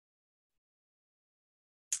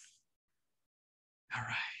All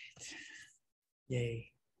right.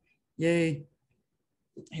 Yay. Yay.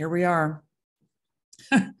 Here we are.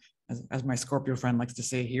 As my Scorpio friend likes to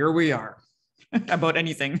say, here we are about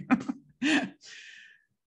anything.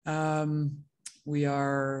 We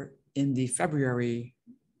are in the February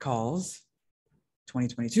calls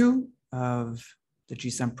 2022 of the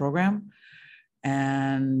GSEM program.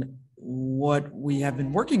 And what we have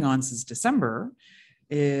been working on since December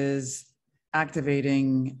is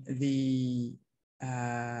activating the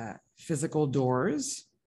physical doors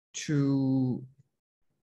to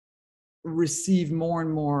receive more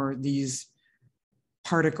and more these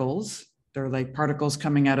particles. They're like particles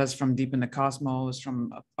coming at us from deep in the cosmos,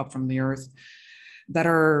 from up from the earth, that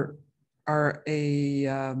are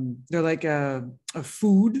they're like a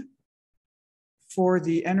food for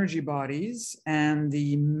the energy bodies and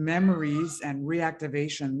the memories and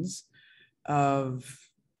reactivations of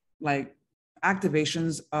like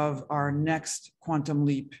activations of our next quantum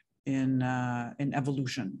leap in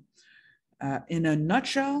evolution. In a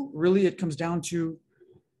nutshell, really, it comes down to,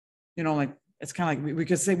 like it's kind of like we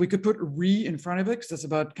could say we could put re in front of it because it's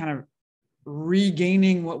about kind of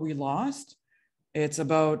regaining what we lost. It's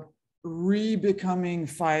about re-becoming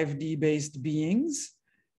 5D based beings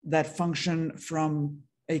that function from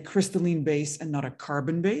a crystalline base and not a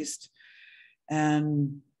carbon based.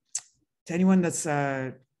 And to anyone that's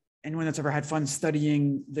ever had fun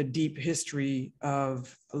studying the deep history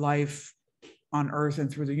of life on Earth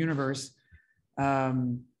and through the universe, our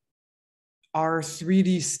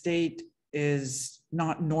 3D state is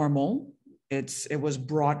not normal. It was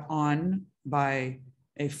brought on by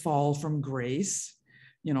a fall from grace,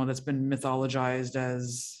 that's been mythologized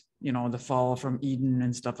as, the fall from Eden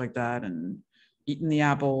and stuff like that, and eating the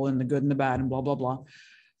apple and the good and the bad and blah, blah, blah.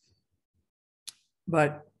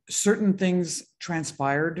 But certain things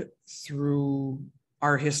transpired through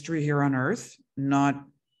our history here on Earth, not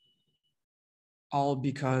all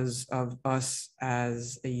because of us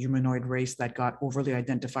as a humanoid race that got overly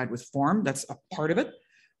identified with form. That's a part of it.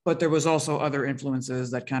 But there was also other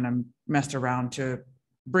influences that kind of messed around to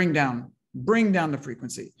bring down the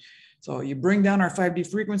frequency. So you bring down our 5D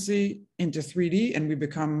frequency into 3D and we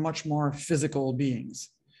become much more physical beings.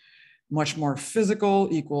 Much more physical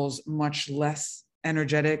equals much less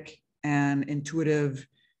energetic and intuitive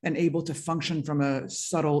and able to function from a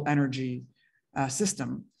subtle energy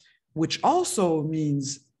system, which also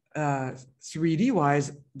means 3D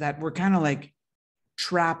wise that we're kind of like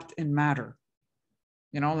trapped in matter.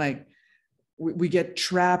 Like we get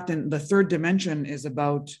trapped in the third dimension is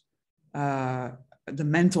about the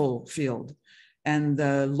mental field, and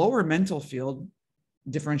the lower mental field,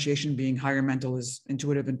 differentiation being higher mental is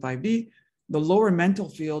intuitive in 5D. The lower mental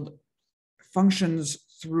field functions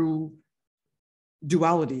through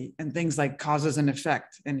duality and things like causes and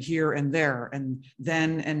effect and here and there and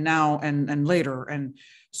then and now and later. And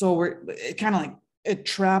so it kind of like, it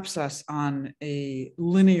traps us on a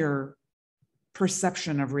linear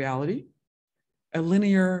perception of reality, a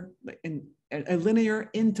linear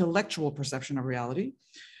intellectual perception of reality,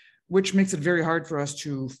 which makes it very hard for us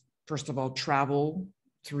to, first of all, travel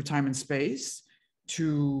through time and space,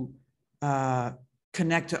 to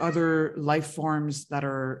connect to other life forms that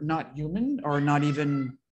are not human or not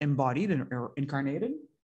even embodied or incarnated.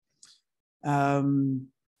 And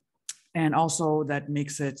also that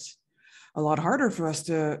makes it a lot harder for us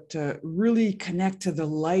to really connect to the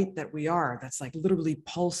light that we are, that's like literally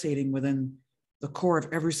pulsating within the core of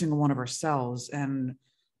every single one of our cells and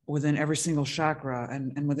within every single chakra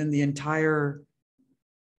and within the entire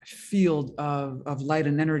field of light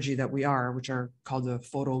and energy that we are, which are called the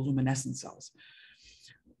photoluminescent cells.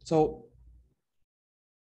 So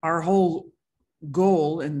our whole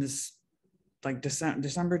goal in this, like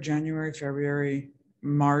December, January, February,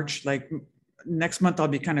 March, like next month, I'll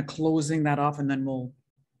be kind of closing that off, and then we'll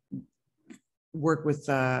work with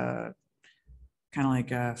kind of like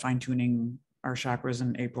fine tuning our chakras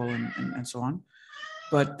in April and so on.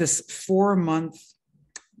 But this 4-month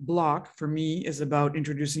block for me is about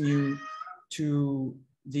introducing you to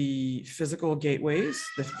the physical gateways,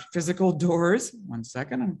 the physical doors. One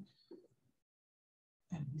second.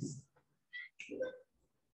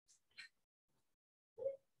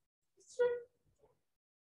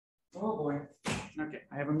 Oh boy. Okay,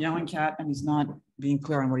 I have a meowing cat and he's not being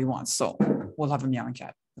clear on what he wants. So we'll have a meowing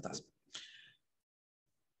cat with us.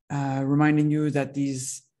 Reminding you that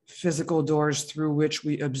these physical doors through which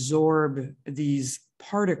we absorb these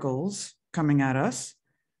particles coming at us,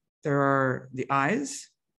 there are the eyes,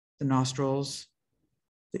 the nostrils,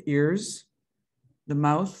 the ears, the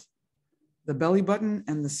mouth, the belly button,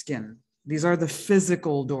 and the skin. These are the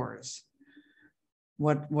physical doors.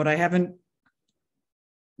 What I haven't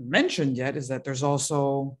mentioned yet is that there's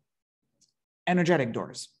also energetic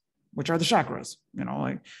doors, which are the chakras,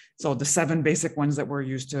 like, so the 7 basic ones that we're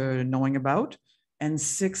used to knowing about, and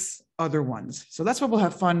 6 other ones. So that's what we'll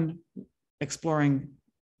have fun exploring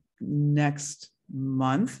next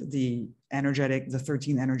month, the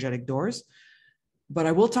 13 energetic doors. But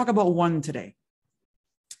I will talk about one today,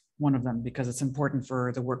 one of them, because it's important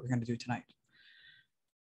for the work we're going to do tonight.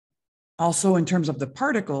 Also, in terms of the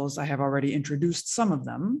particles, I have already introduced some of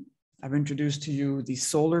them. I've introduced to you the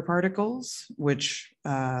solar particles, which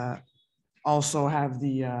also have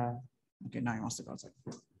the, okay, now he wants to go outside.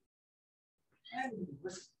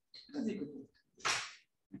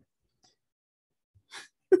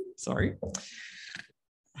 Sorry.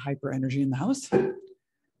 Hyper energy in the house.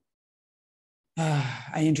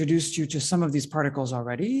 I introduced you to some of these particles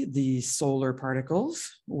already, the solar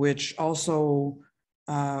particles, which also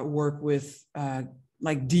work with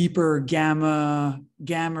like deeper gamma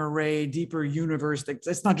ray, deeper universe.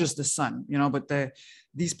 It's not just the sun, but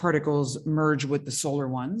these particles merge with the solar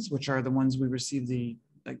ones, which are the ones we receive the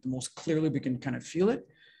most clearly. We can kind of feel it.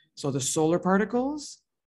 So the solar particles,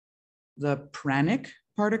 the pranic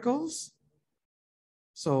particles.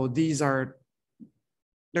 So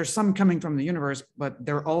there's some coming from the universe, but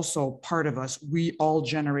they're also part of us. We all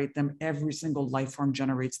generate them. Every single life form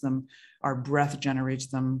generates them. Our breath generates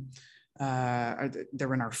them.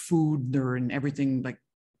 They're in our food. They're in everything.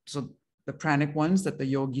 So the pranic ones that the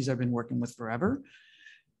yogis have been working with forever.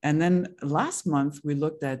 And then last month, we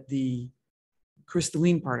looked at the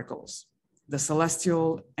crystalline particles, the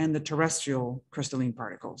celestial and the terrestrial crystalline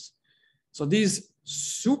particles. So these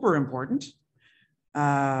super important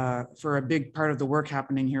for a big part of the work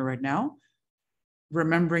happening here right now,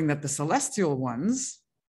 remembering that the celestial ones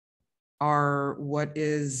are what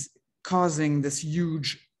is causing this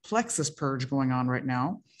huge plexus purge going on right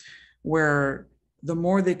now, where the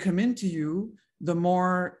more they come into you, the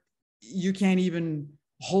more you can't even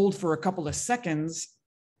hold for a couple of seconds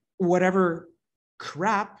whatever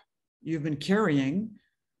crap you've been carrying,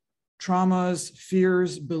 traumas,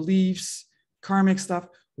 fears, beliefs, karmic stuff.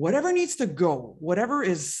 Whatever needs to go, whatever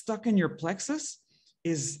is stuck in your plexus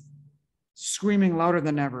is screaming louder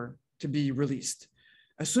than ever to be released.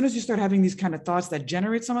 As soon as you start having these kind of thoughts that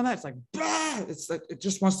generate some of that, it's like, bah! It's like it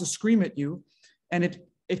just wants to scream at you. And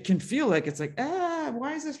it can feel like it's like,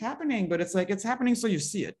 why is this happening? But it's like, it's happening so you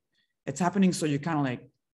see it. It's happening so you kind of like,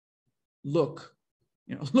 look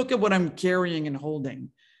at what I'm carrying and holding.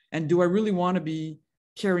 And do I really want to be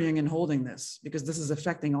carrying and holding this? Because this is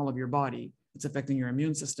affecting all of your body. It's affecting your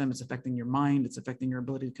immune system. It's affecting your mind. It's affecting your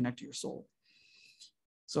ability to connect to your soul.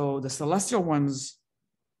 So the celestial ones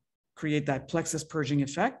create that plexus purging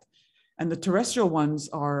effect. And the terrestrial ones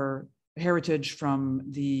are heritage from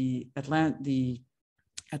the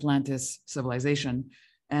Atlantis civilization.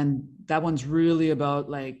 And that one's really about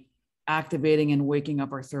like activating and waking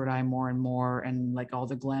up our third eye more and more, and like all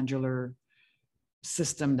the glandular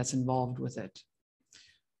system that's involved with it.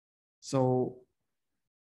 So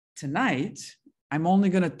tonight, I'm only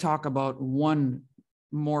going to talk about one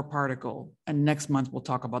more particle, and next month we'll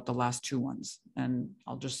talk about the last 2 ones. And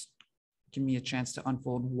I'll just give me a chance to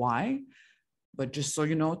unfold why. But just so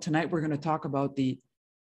you know, tonight we're going to talk about the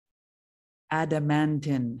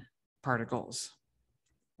adamantine particles,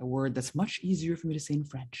 a word that's much easier for me to say in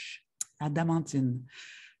French. Adamantine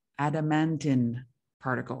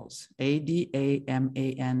particles,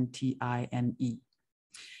 ADAMANTINE.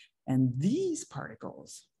 And these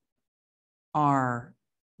particles are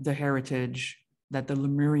the heritage that the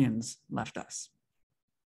Lemurians left us.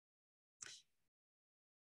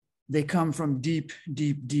 They come from deep,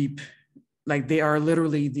 deep, deep, like they are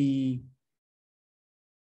literally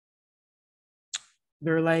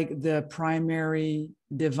they're like the primary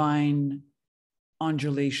divine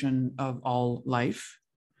undulation of all life.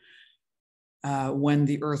 When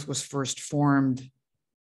the earth was first formed,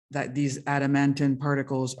 that these adamantine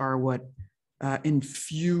particles are what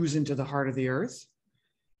infuse into the heart of the earth.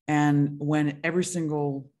 And when every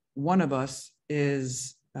single one of us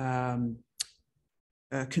is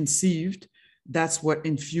conceived, that's what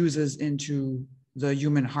infuses into the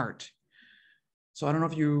human heart. So I don't know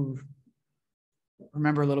if you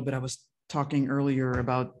remember a little bit, I was talking earlier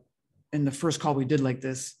about in the first call we did like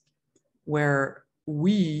this, where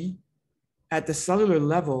we at the cellular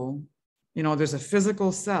level, there's a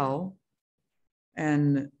physical cell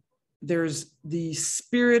and there's the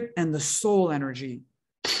spirit and the soul energy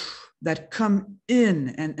that come in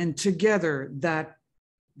and together that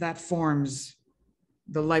forms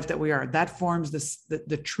the life that we are. That forms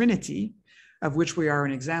the Trinity, of which we are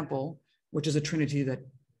an example, which is a Trinity that,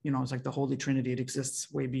 it's like the Holy Trinity. It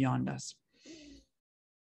exists way beyond us.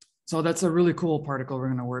 So that's a really cool particle we're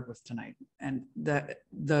going to work with tonight. And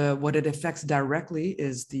what it affects directly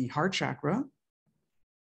is the heart chakra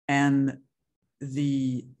and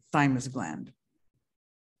the thymus gland.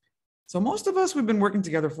 So most of us, we've been working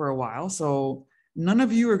together for a while. So none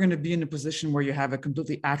of you are going to be in a position where you have a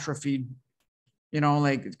completely atrophied,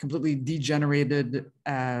 like completely degenerated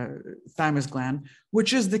thymus gland,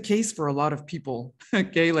 which is the case for a lot of people.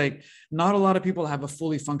 Okay, like not a lot of people have a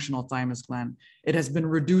fully functional thymus gland. It has been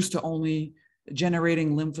reduced to only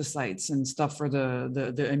generating lymphocytes and stuff for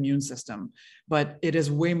the immune system, but it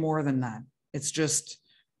is way more than that. It's just,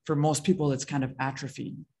 for most people, it's kind of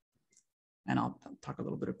atrophied. And I'll talk a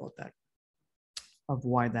little bit about that, of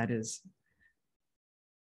why that is.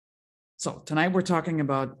 So tonight we're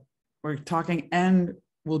talking and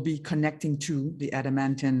we'll be connecting to the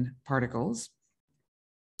adamantine particles,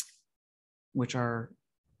 which are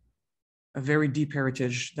a very deep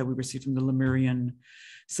heritage that we received from the Lemurian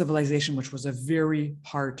civilization, which was a very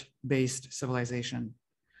heart-based civilization.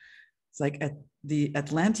 It's like the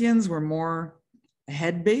Atlanteans were more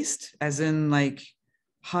head-based, as in like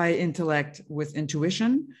high intellect with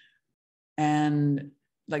intuition and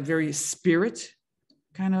like very spirit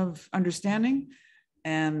kind of understanding.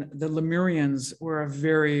 And the Lemurians were a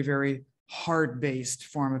very, very heart-based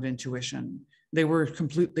form of intuition. They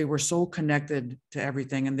were so connected to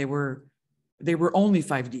everything, and they were only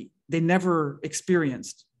 5D. They never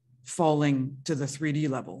experienced falling to the 3D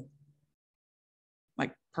level.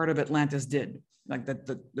 Like part of Atlantis did. Like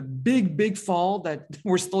the big fall that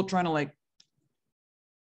we're still trying to like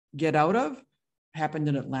get out of happened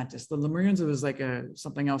in Atlantis. The Lemurians, it was like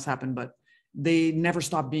something else happened, but they never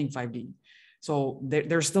stopped being 5D. So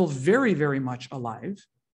they're still very, very much alive.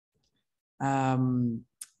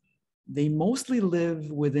 They mostly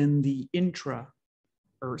live within the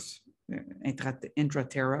intra-earth,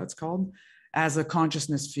 intra-terra it's called, as a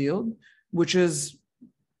consciousness field, which is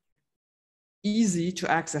easy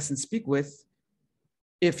to access and speak with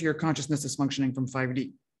if your consciousness is functioning from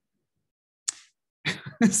 5D.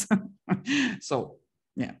 So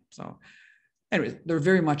anyways, they're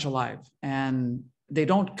very much alive, and they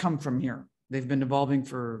don't come from here. They've been evolving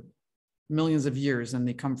for millions of years, and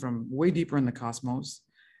they come from way deeper in the cosmos.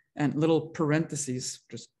 And little parentheses,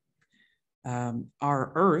 just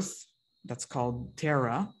our Earth, that's called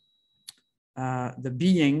Terra, the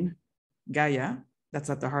being Gaia, that's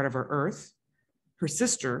at the heart of our Earth, her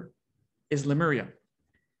sister is Lemuria.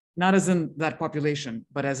 Not as in that population,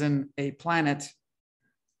 but as in a planet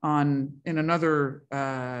in another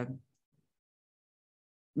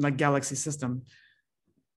like galaxy system.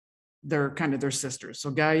 They're kind of their sisters. So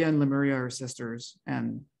Gaia and Lemuria are sisters,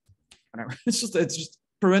 and whatever. It's just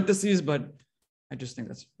parentheses, but I just think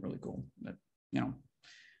that's really cool that,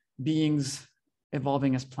 beings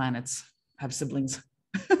evolving as planets have siblings.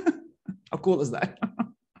 How cool is that?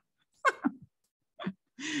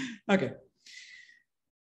 Okay.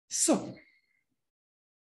 So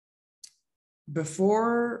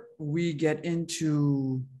before we get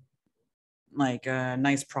into like a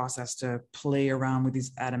nice process to play around with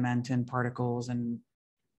these adamantine particles and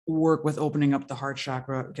work with opening up the heart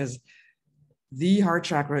chakra, because the heart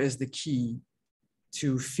chakra is the key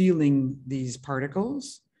to feeling these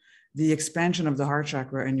particles, the expansion of the heart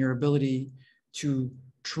chakra and your ability to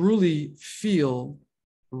truly feel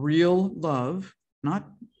real love,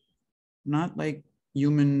 not like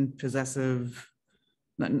human possessive,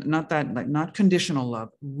 not conditional love,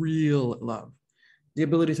 real love. The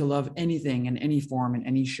ability to love anything in any form, in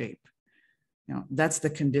any shape. That's the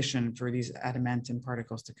condition for these adamantine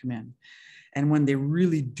particles to come in. And when they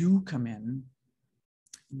really do come in,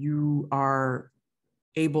 you are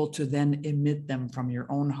able to then emit them from your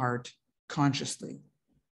own heart consciously.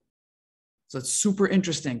 So it's super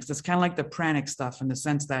interesting, because it's kind of like the pranic stuff, in the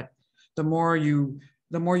sense that the more you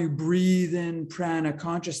breathe in prana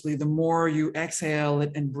consciously, the more you exhale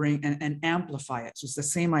it and bring and amplify it. So it's the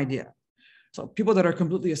same idea. So people that are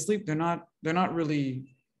completely asleep, they're not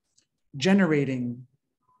really generating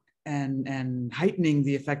and heightening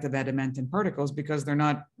the effect of adamantine particles, because they're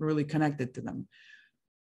not really connected to them.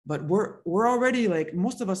 But we're already, like,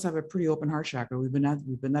 most of us have a pretty open heart chakra. We've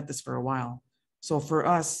been at this for a while. So for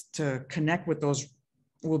us to connect with those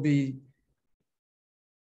will be,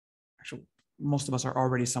 actually, most of us are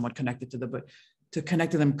already somewhat connected to them, but to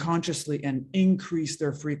connect to them consciously and increase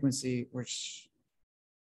their frequency, which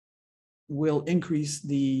will increase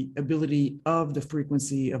the ability of the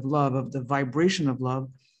frequency of love, of the vibration of love,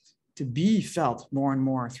 to be felt more and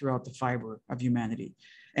more throughout the fiber of humanity.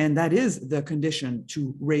 And that is the condition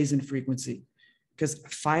to raise in frequency, because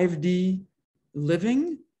 5D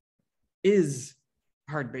living is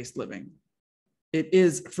heart-based living. it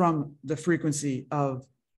is from the frequency of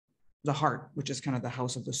the heart, which is kind of the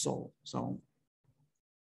house of the soul. So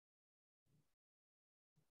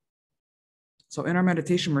in our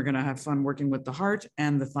meditation, we're going to have fun working with the heart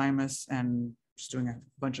and the thymus and just doing a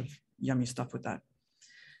bunch of yummy stuff with that.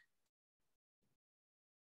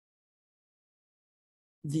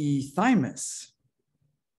 The thymus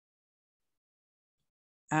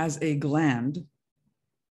as a gland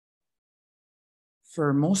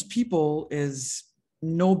for most people is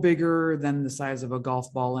no bigger than the size of a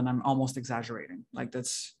golf ball. And I'm almost exaggerating. Like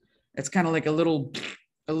it's kind of like a little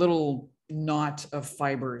knot of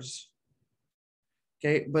fibers.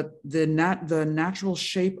 Okay, but the natural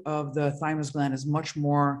shape of the thymus gland is much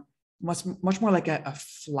more like a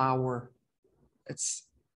flower. It's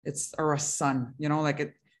or a sun, you know,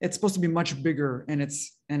 like it's supposed to be much bigger in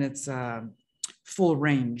its full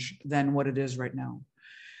range than what it is right now.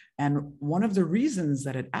 And one of the reasons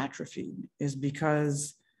that it atrophied is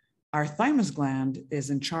because our thymus gland is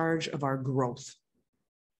in charge of our growth.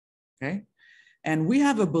 Okay, and we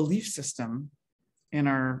have a belief system in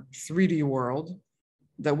our 3D world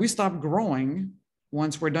that we stop growing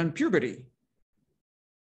once we're done puberty.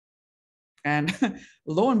 And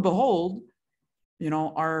lo and behold, you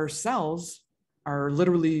know, our cells are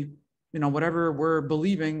literally, you know, whatever we're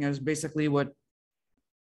believing is basically what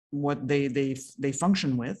they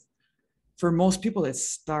function with. For most people, it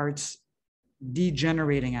starts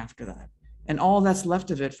degenerating after that. And all that's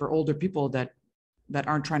left of it for older people that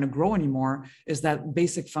aren't trying to grow anymore is that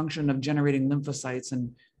basic function of generating lymphocytes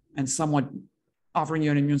and somewhat offering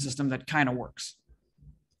you an immune system that kind of works.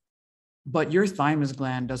 But your thymus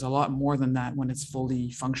gland does a lot more than that when it's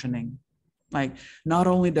fully functioning. Like, not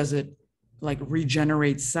only does it like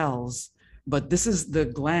regenerate cells, but this is the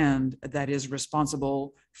gland that is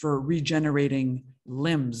responsible for regenerating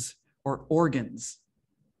limbs or organs,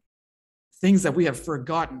 things that we have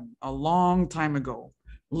forgotten a long time ago.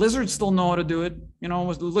 Lizards still know how to do it. You know,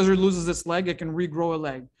 when the lizard loses its leg, it can regrow a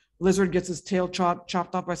leg. Lizard gets its tail chopped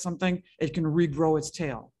off by something, it can regrow its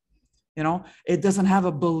tail. You know, it doesn't have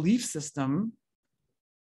a belief system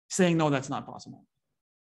saying, no, that's not possible.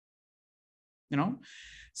 You know,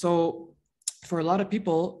 so for a lot of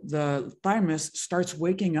people, the thymus starts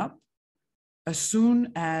waking up as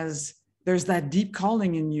soon as there's that deep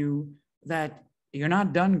calling in you that you're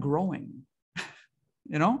not done growing.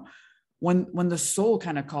 You know, when the soul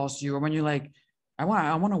kind of calls to you, or when you're like, I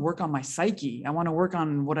want to work on my psyche. I want to work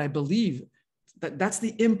on what I believe. That's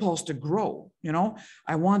the impulse to grow. You know,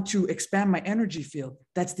 I want to expand my energy field.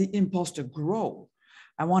 That's the impulse to grow.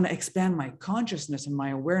 I want to expand my consciousness and my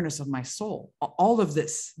awareness of my soul. All of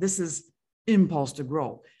this is impulse to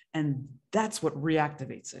grow. And that's what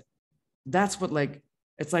reactivates it. That's what, like,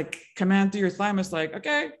 it's like command to your thymus, like,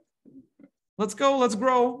 okay, let's go, let's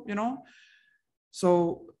grow, you know?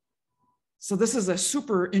 So this is a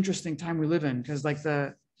super interesting time we live in, because like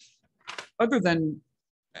other than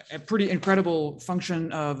a pretty incredible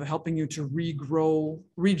function of helping you to regrow,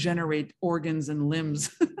 regenerate organs and limbs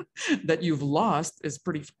that you've lost is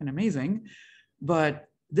pretty fucking amazing. But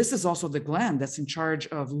this is also the gland that's in charge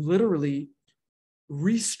of literally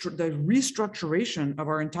the restructuration of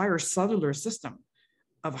our entire cellular system,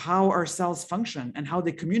 of how our cells function and how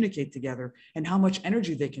they communicate together and how much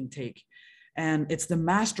energy they can take. And it's the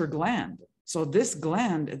master gland. So this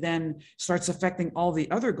gland then starts affecting all the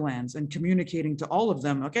other glands and communicating to all of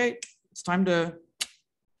them. Okay, it's time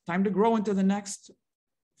to grow into the next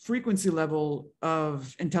frequency level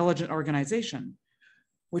of intelligent organization,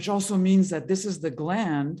 which also means that this is the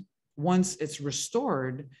gland, once it's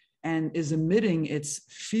restored and is emitting its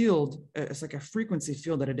field, it's like a frequency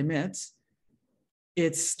field that it emits,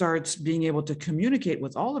 it starts being able to communicate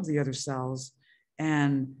with all of the other cells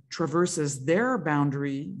and traverses their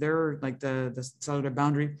boundary, their like the cellular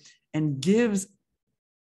boundary, and gives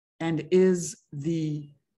and is the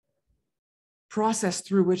process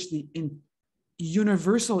through which the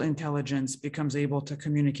universal intelligence becomes able to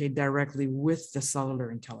communicate directly with the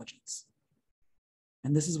cellular intelligence.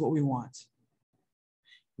 And this is what we want.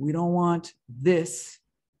 We don't want this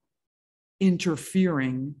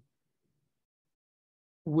interfering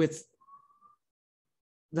with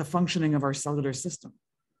the functioning of our cellular system,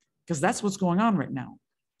 because that's what's going on right now.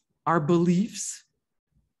 Our beliefs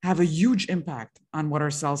have a huge impact on what our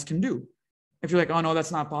cells can do. If you're like, oh no, that's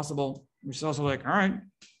not possible, your cells are like, all right.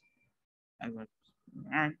 All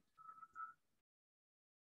right.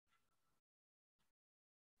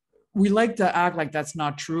 We like to act like that's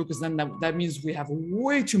not true, because then that means we have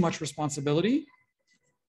way too much responsibility,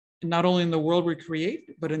 not only in the world we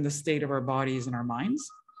create, but in the state of our bodies and our minds.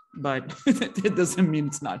 But it doesn't mean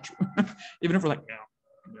it's not true. Even if we're like, yeah.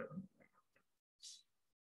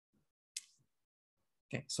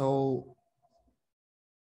 Okay, so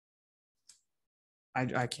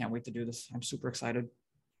I can't wait to do this. I'm super excited.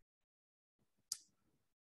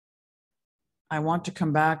 I want to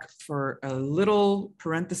come back for a little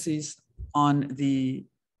parentheses on the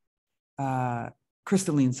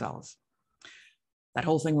crystalline cells. That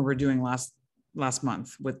whole thing we were doing last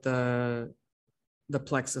month with the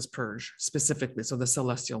plexus purge specifically, so the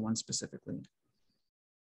celestial one specifically.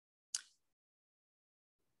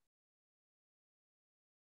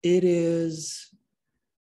 It is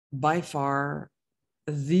by far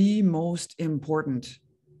the most important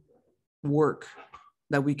work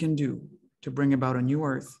that we can do to bring about a new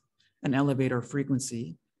earth and elevate our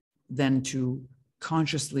frequency than to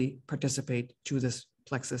consciously participate to this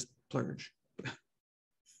plexus purge.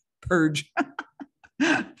 Purge.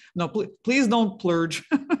 No, please don't plurge.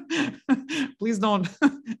 Please don't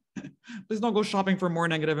go shopping for more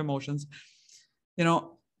negative emotions. You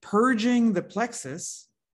know, purging the plexus,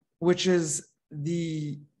 which is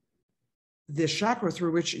the chakra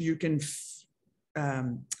through which you can,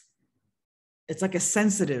 it's like it's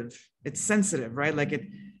sensitive, right? Like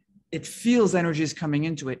it feels energies coming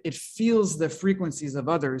into it. It feels the frequencies of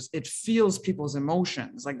others. It feels people's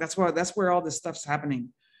emotions. Like that's where all this stuff's happening.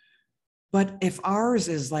 But if ours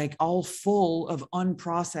is like all full of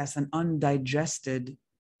unprocessed and undigested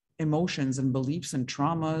emotions and beliefs and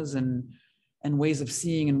traumas and ways of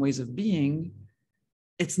seeing and ways of being,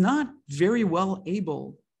 it's not very well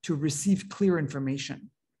able to receive clear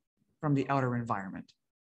information from the outer environment.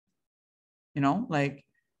 You know, like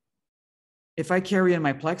if I carry in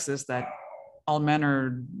my plexus that all men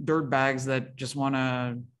are dirt bags that just want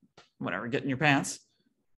to, whatever, get in your pants,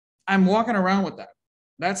 I'm walking around with that.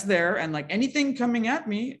 That's there. And like anything coming at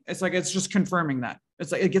me, it's like, it's just confirming that.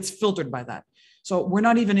 It's like, it gets filtered by that. So we're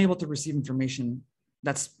not even able to receive information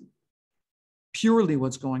that's purely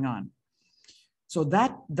what's going on. So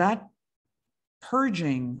that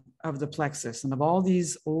purging of the plexus and of all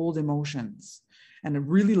these old emotions and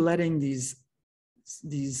really letting these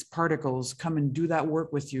particles come and do that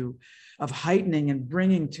work with you of heightening and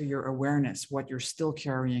bringing to your awareness what you're still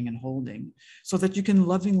carrying and holding so that you can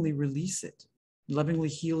lovingly release it, lovingly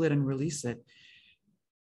heal it and release it,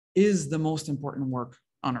 is the most important work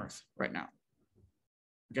on earth right now.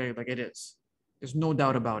 Okay, like it is. There's no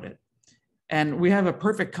doubt about it. And we have a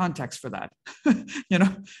perfect context for that, you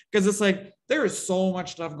know, because it's like there is so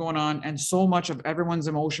much stuff going on and so much of everyone's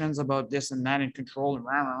emotions about this and that and control and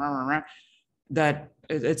rah, rah, rah, rah, rah, that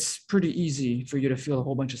it's pretty easy for you to feel a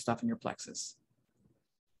whole bunch of stuff in your plexus.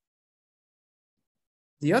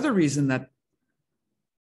 The other reason that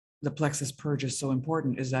the plexus purge is so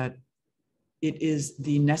important is that it is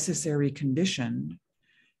the necessary condition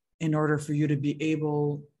in order for you to be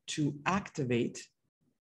able to activate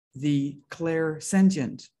the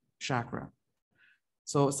clairsentient chakra.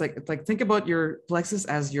 So it's like think about your plexus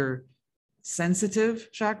as your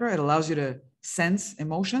sensitive chakra. It allows you to sense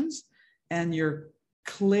emotions, and your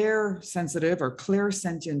clairsensitive or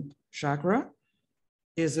clairsentient chakra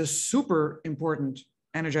is a super important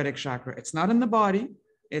energetic chakra. It's not in the body.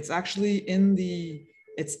 It's actually in the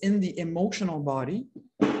emotional body.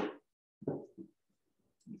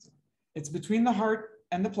 It's between the heart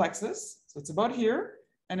and the plexus. So it's about here,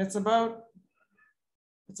 and it's about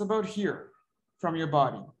here from your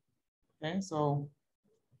body. Okay, so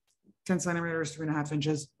 10 centimeters, 3.5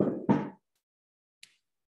 inches.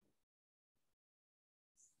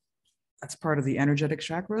 That's part of the energetic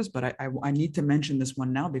chakras, but I need to mention this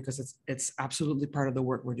one now because it's absolutely part of the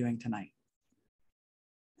work we're doing tonight.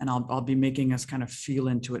 And I'll be making us kind of feel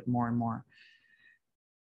into it more and more.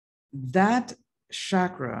 That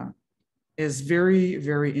chakra is very,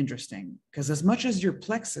 very interesting because as much as your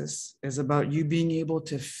plexus is about you being able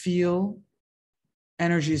to feel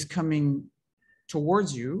energies coming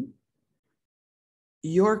towards you,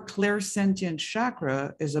 your clairsentient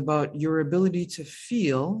chakra is about your ability to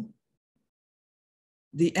feel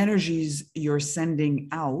the energies you're sending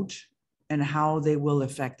out and how they will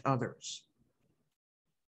affect others.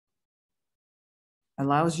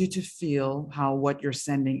 Allows you to feel how what you're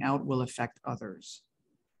sending out will affect others.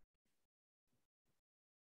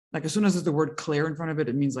 Like as soon as there's the word clear in front of it,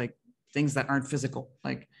 it means like things that aren't physical.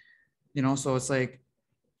 Like, you know, so it's like,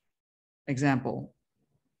 example,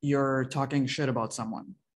 you're talking shit about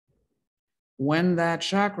someone. When that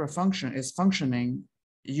chakra is functioning,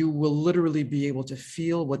 you will literally be able to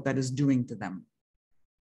feel what that is doing to them.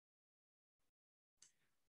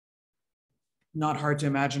 Not hard to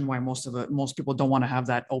imagine why most people don't want to have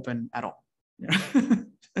that open at all. You know?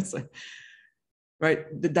 It's like, right?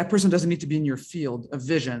 That person doesn't need to be in your field of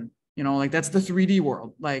vision. You know, like that's the 3D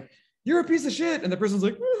world. Like you're a piece of shit, and the person's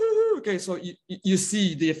like, okay, so you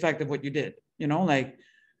see the effect of what you did, you know, like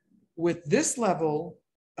with this level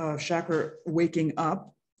of chakra waking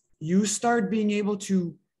up, you start being able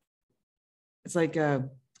to, it's like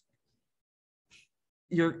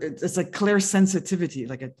it's like clear sensitivity.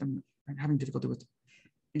 Like I'm having difficulty with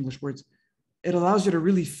English words. It allows you to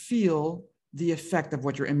really feel the effect of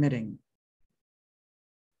what you're emitting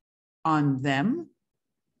on them,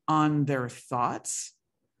 on their thoughts,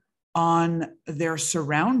 on their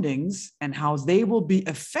surroundings, and how they will be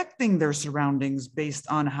affecting their surroundings based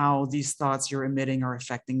on how these thoughts you're emitting are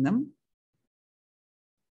affecting them.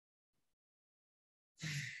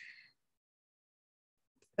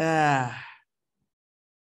 That's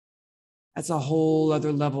a whole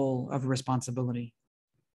other level of responsibility.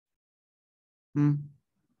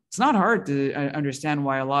 It's not hard to understand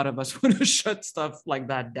why a lot of us want to shut stuff like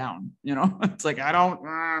that down. You know, it's like, I don't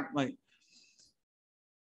like,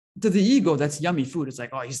 to the ego, that's yummy food. It's like,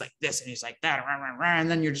 oh, he's like this and he's like that. And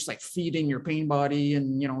then you're just like feeding your pain body,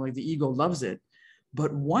 and, you know, like the ego loves it.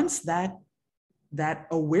 But once that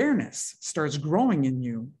awareness starts growing in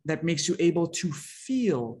you, that makes you able to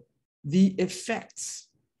feel the effects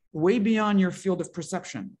way beyond your field of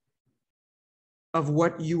perception of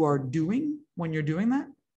what you are doing when you're doing that.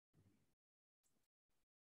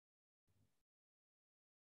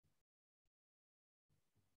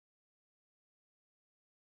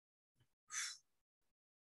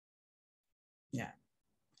 Yeah.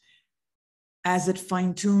 As it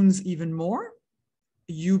fine-tunes even more,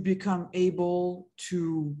 you become able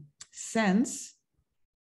to sense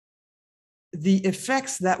the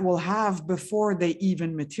effects that will have before they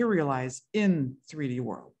even materialize in 3D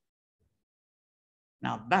world.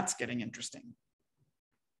 Now that's getting interesting,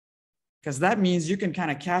 because that means you can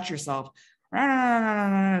kind of catch yourself.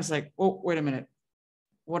 It's like, oh, wait a minute.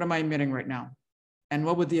 What am I emitting right now? And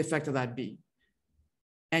what would the effect of that be?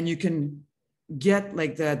 And you can get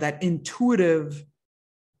like that intuitive,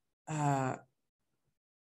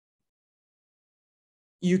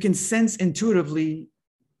 you can sense intuitively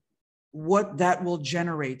what that will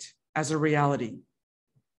generate as a reality.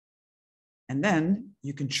 And then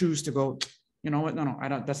you can choose to go, you know what? No, I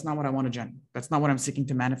don't, that's not what I want to generate. That's not what I'm seeking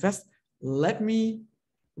to manifest. Let me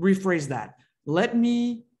rephrase that. Let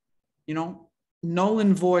me, you know, null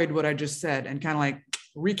and void what I just said and kind of like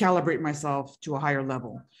recalibrate myself to a higher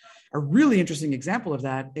level. A really interesting example of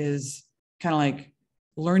that is kind of like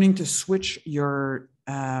learning to switch your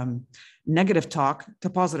negative talk to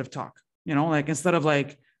positive talk. You know, like instead of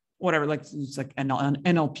like whatever, like it's like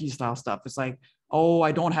NLP style stuff. It's like, oh,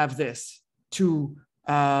 I don't have this.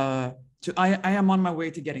 I am on my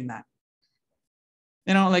way to getting that.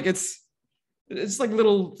 You know, like it's like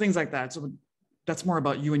little things like that. So that's more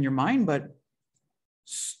about you and your mind, but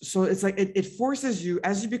so it's like it forces you,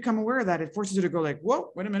 as you become aware of that, it forces you to go like,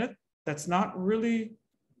 whoa, wait a minute, that's not really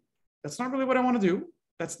what I want to do.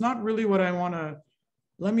 That's not really what I want to.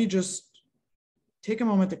 Let me just take a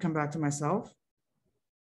moment to come back to myself.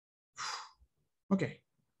 Okay,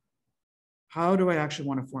 how do I actually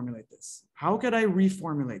want to formulate this? How could I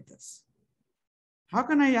reformulate this? How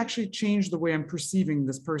can I actually change the way I'm perceiving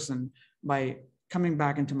this person by coming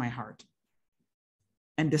back into my heart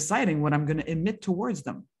and deciding what I'm going to emit towards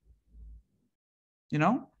them? You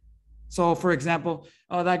know? So for example,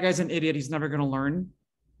 oh, that guy's an idiot. He's never going to learn.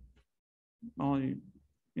 Well,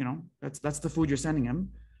 you know, that's the food you're sending him.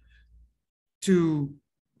 To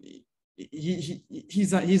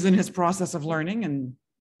he's in his process of learning, and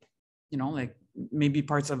you know, like maybe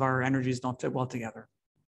parts of our energies don't fit well together.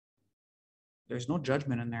 There's no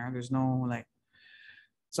judgment in there. There's no like.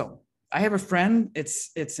 So I have a friend.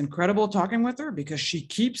 It's incredible talking with her because she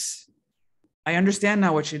keeps. I understand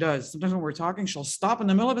now what she does. Sometimes when we're talking, she'll stop in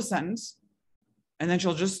the middle of a sentence, and then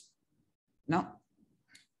she'll just no,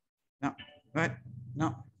 right,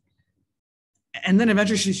 no. And then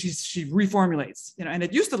eventually she reformulates, you know, and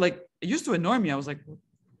it used to annoy me. I was like,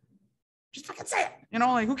 just fucking say it, you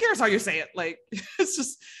know, like who cares how you say it? Like it's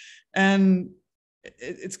just, and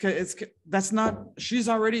it's that's not, she's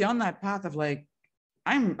already on that path of like,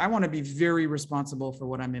 I want to be very responsible for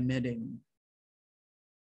what I'm emitting.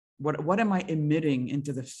 What am I emitting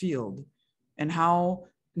into the field, and how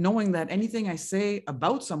knowing that anything I say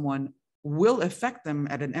about someone will affect them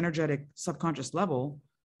at an energetic subconscious level.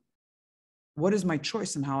 What is my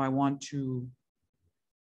choice in how I want to,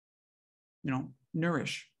 you know,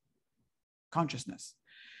 nourish consciousness?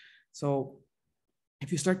 So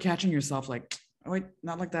if you start catching yourself like, oh, wait,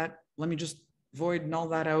 not like that. Let me just void null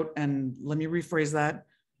that out and let me rephrase that.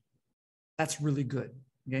 That's really good.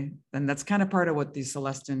 Okay. And that's kind of part of what these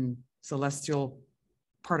celestial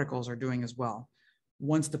particles are doing as well.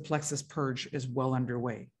 Once the plexus purge is well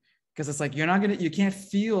underway, Because it's like, you can't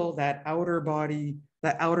feel that outer body,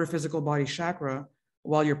 that outer physical body chakra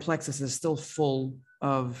while your plexus is still full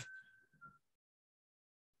of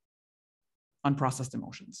unprocessed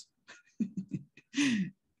emotions.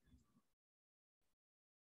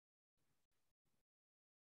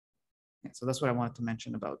 Yeah, so that's what I wanted to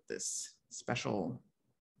mention about this special.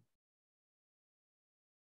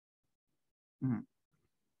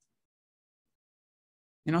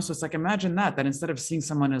 You know, so it's like, imagine that instead of seeing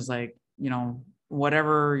someone as like, you know,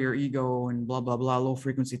 whatever your ego and blah, blah, blah, low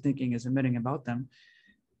frequency thinking is emitting about them,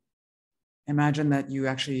 imagine that you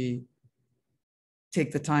actually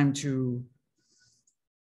take the time to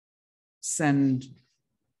send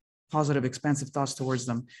positive, expansive thoughts towards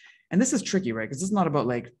them. And this is tricky, right? Because this is not about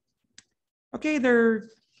like, okay, I'm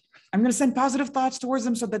going to send positive thoughts towards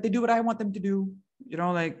them so that they do what I want them to do. You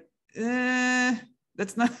know, like,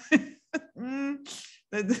 that's not.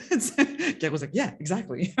 Jack was like, yeah,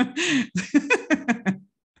 exactly.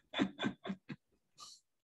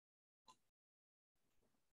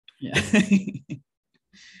 Yeah.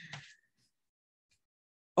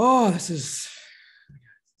 Oh, this is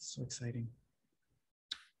so exciting.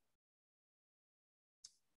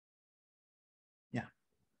 Yeah.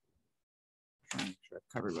 I'm trying to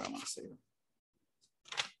cover what I want to say.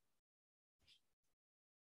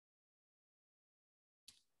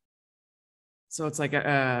 So it's like,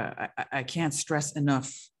 I can't stress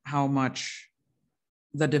enough how much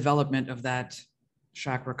the development of that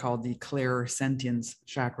chakra called the clairsentience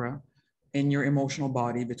chakra in your emotional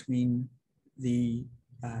body between the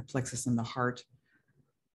plexus and the heart.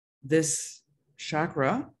 This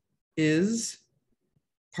chakra is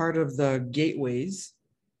part of the gateways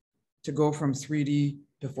to go from 3D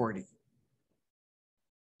to 4D.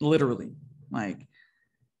 Literally, like,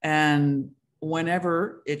 and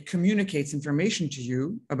whenever it communicates information to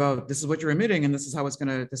you about this is what you're emitting and this is how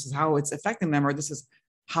it's affecting them, or this is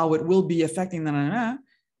how it will be affecting them,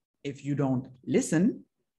 if you don't listen,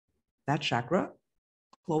 that chakra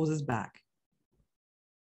closes back.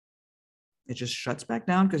 It just shuts back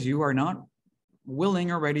down because you are not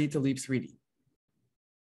willing or ready to leave 3D.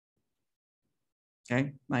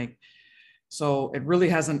 Okay, like, so it really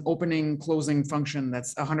has an opening closing function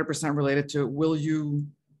that's 100% related to, will you,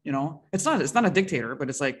 you know, it's not a dictator, but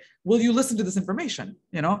it's like, will you listen to this information?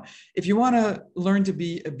 You know, if you want to learn to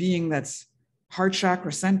be a being that's heart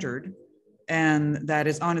chakra centered and that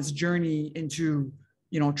is on its journey into,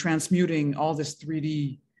 you know, transmuting all this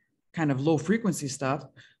 3D kind of low frequency stuff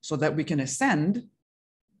so that we can ascend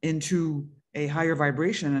into a higher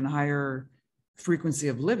vibration and higher frequency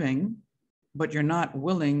of living, but you're not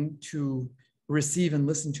willing to receive and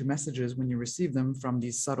listen to messages when you receive them from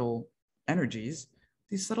these subtle energies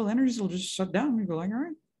will just shut down. You go like, all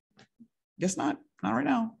right, guess not right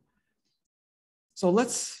now. So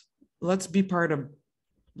let's be part of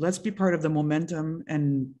the momentum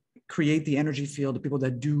and create the energy field of people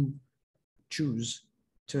that do choose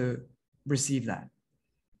to receive that.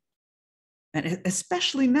 And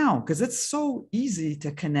especially now, because it's so easy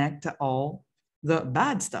to connect to all the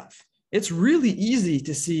bad stuff. It's really easy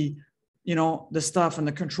to see, you know, the stuff and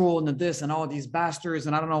the control and the this and all these bastards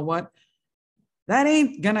and I don't know what. That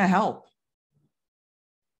ain't gonna help.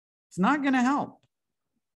 It's not gonna help.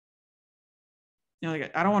 You know,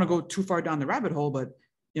 like, I don't want to go too far down the rabbit hole, but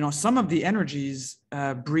you know, some of the energies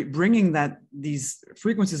bringing these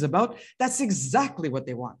frequencies about, that's exactly what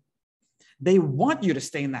they want. They want you to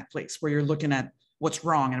stay in that place where you're looking at what's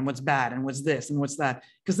wrong and what's bad and what's this and what's that.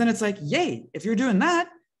 Because then it's like, yay, if you're doing that,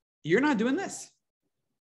 you're not doing this.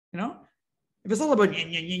 You know, if it's all about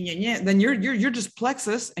then you're just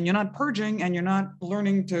plexus and you're not purging and you're not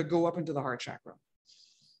learning to go up into the heart chakra.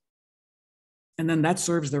 And then that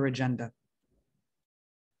serves their agenda.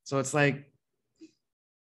 So it's like,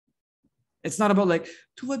 it's not about like,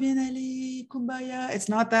 tout va bien aller, kumbaya. It's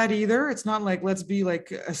not that either. It's not like, let's be like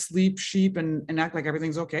a sleep sheep and act like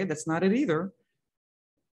everything's okay. That's not it either.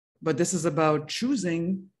 But this is about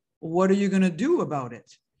choosing, what are you going to do about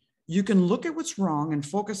it? You can look at what's wrong and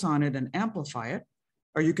focus on it and amplify it,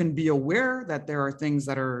 or you can be aware that there are things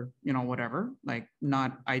that are, you know, whatever, like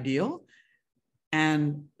not ideal.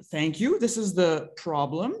 And thank you, this is the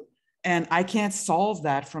problem. And I can't solve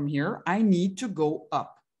that from here. I need to go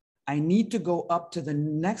up. I need to go up to the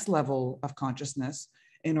next level of consciousness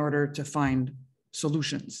in order to find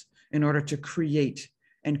solutions, in order to create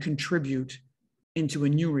and contribute into a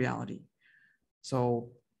new reality.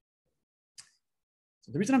 So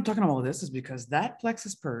the reason I'm talking about all this is because that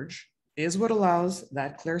plexus purge is what allows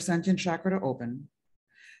that clairsentient chakra to open,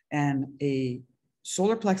 and a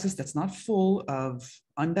solar plexus that's not full of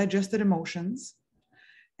undigested emotions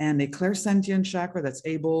and a clairsentient chakra that's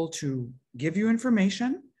able to give you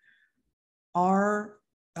information are,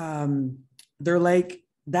 they're like,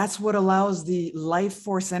 that's what allows the life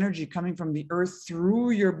force energy coming from the earth through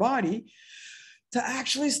your body to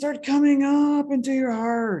actually start coming up into your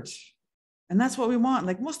heart. And that's what we want.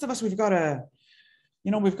 Like most of us, we've got a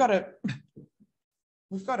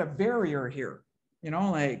barrier here,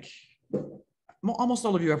 like almost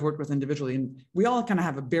all of you I've worked with individually, and we all kind of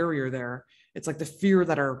have a barrier there. It's like the fear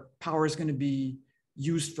that our power is going to be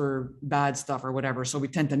used for bad stuff or whatever. So we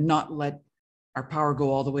tend to not let our power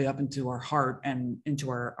go all the way up into our heart and into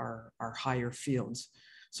our higher fields.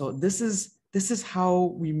 So this is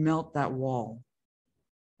how we melt that wall,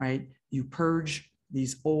 right? You purge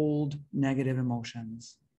these old negative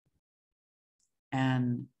emotions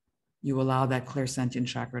and you allow that clairsentient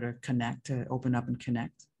chakra to connect, to open up and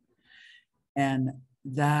connect. And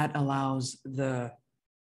that allows the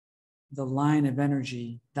line of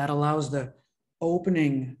energy, that allows the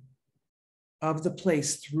opening of the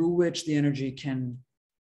place through which the energy can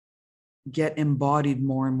get embodied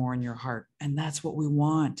more and more in your heart. And that's what we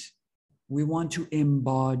want. We want to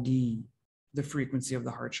embody the frequency of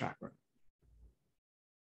the heart chakra.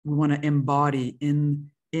 We want to embody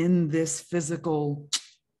in this physical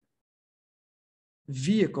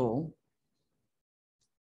vehicle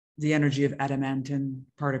the energy of adamantine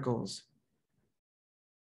particles,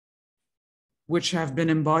 which have been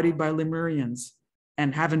embodied by Lemurians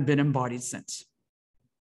and haven't been embodied since.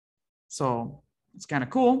 So it's kind of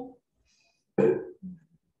cool.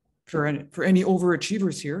 For any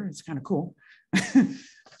overachievers here, it's kind of cool.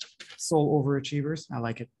 Soul overachievers, I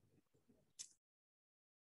like it.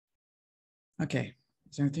 Okay,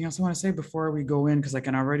 is there anything else I want to say before we go in? Because I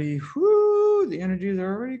can already, the energies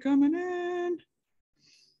are already coming in.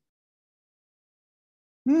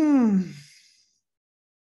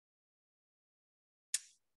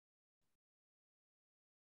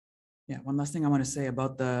 Yeah, one last thing I want to say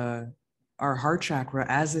about our heart chakra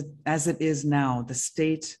as it is now, the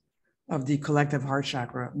state of the collective heart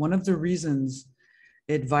chakra. One of the reasons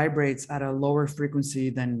it vibrates at a lower frequency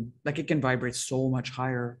than, like, it can vibrate so much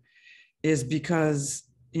higher, is because,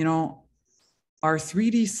 our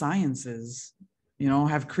 3D sciences,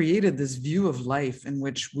 have created this view of life in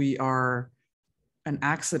which we are an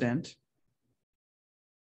accident.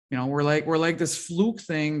 We're like this fluke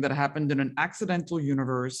thing that happened in an accidental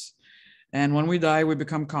universe. And when we die, we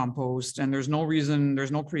become compost, and there's no reason,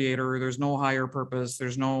 there's no creator, there's no higher purpose,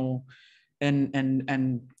 there's no,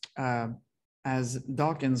 as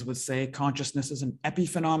Dawkins would say, consciousness is an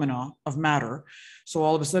epiphenomena of matter. So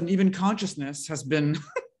all of a sudden, even consciousness has been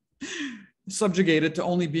subjugated to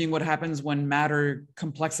only being what happens when matter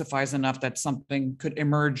complexifies enough that something could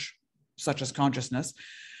emerge, such as consciousness.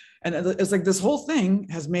 And it's like this whole thing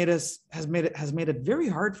has made it very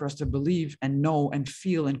hard for us to believe and know and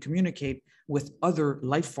feel and communicate with other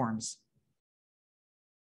life forms,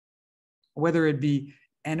 whether it be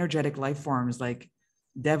energetic life forms like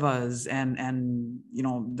devas and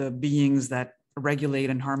the beings that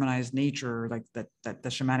regulate and harmonize nature, like that the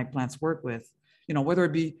shamanic plants work with, whether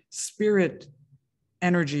it be spirit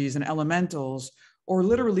energies and elementals, or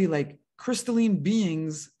literally like crystalline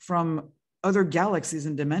beings from other galaxies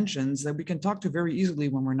and dimensions that we can talk to very easily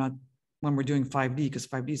when we're doing 5D, because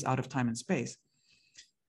 5D is out of time and space.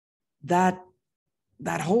 That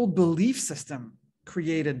whole belief system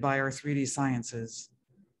created by our 3D sciences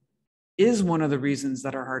is one of the reasons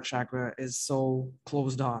that our heart chakra is so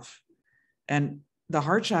closed off. And the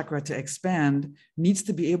heart chakra, to expand, needs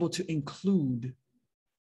to be able to include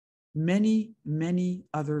many, many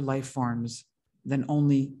other life forms than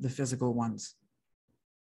only the physical ones.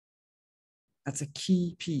 That's a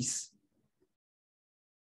key piece.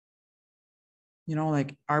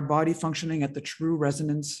 Like our body functioning at the true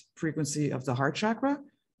resonance frequency of the heart chakra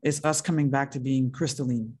is us coming back to being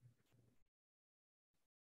crystalline.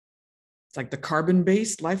 It's like the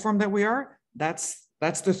carbon-based life form that we are. That's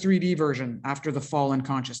the 3D version after the fall in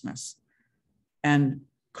consciousness. And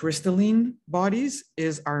crystalline bodies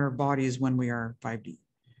is our bodies when we are 5D.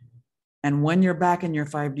 And when you're back in your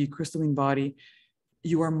 5D crystalline body,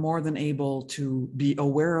 you are more than able to be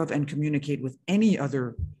aware of and communicate with any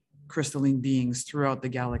other crystalline beings throughout the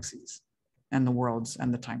galaxies and the worlds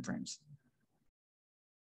and the time frames.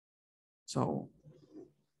 So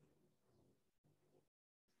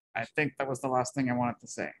I think that was the last thing I wanted to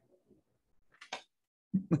say.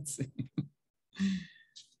 Let's see.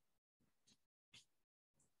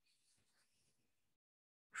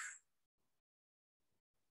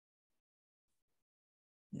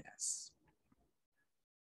 Yes.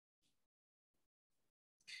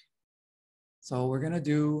 So we're going to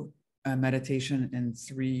do a meditation in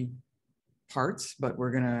 3 parts, but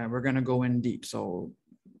we're gonna go in deep. So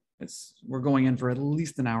we're going in for at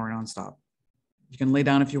least an hour nonstop. You can lay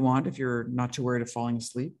down if you want, if you're not too worried of falling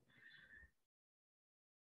asleep.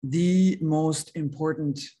 The most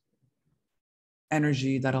important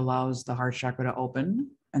energy that allows the heart chakra to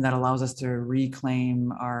open and that allows us to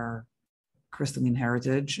reclaim our crystalline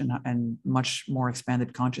heritage and much more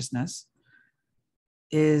expanded consciousness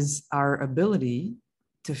is our ability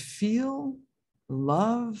to feel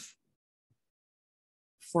love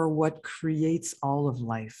for what creates all of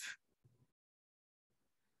life.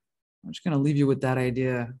 I'm just going to leave you with that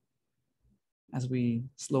idea as we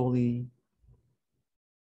slowly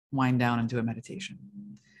wind down into a meditation.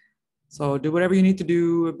 So do whatever you need to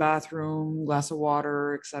do, a bathroom, glass of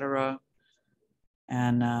water, etc.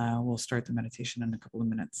 And we'll start the meditation in a couple of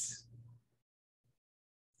minutes.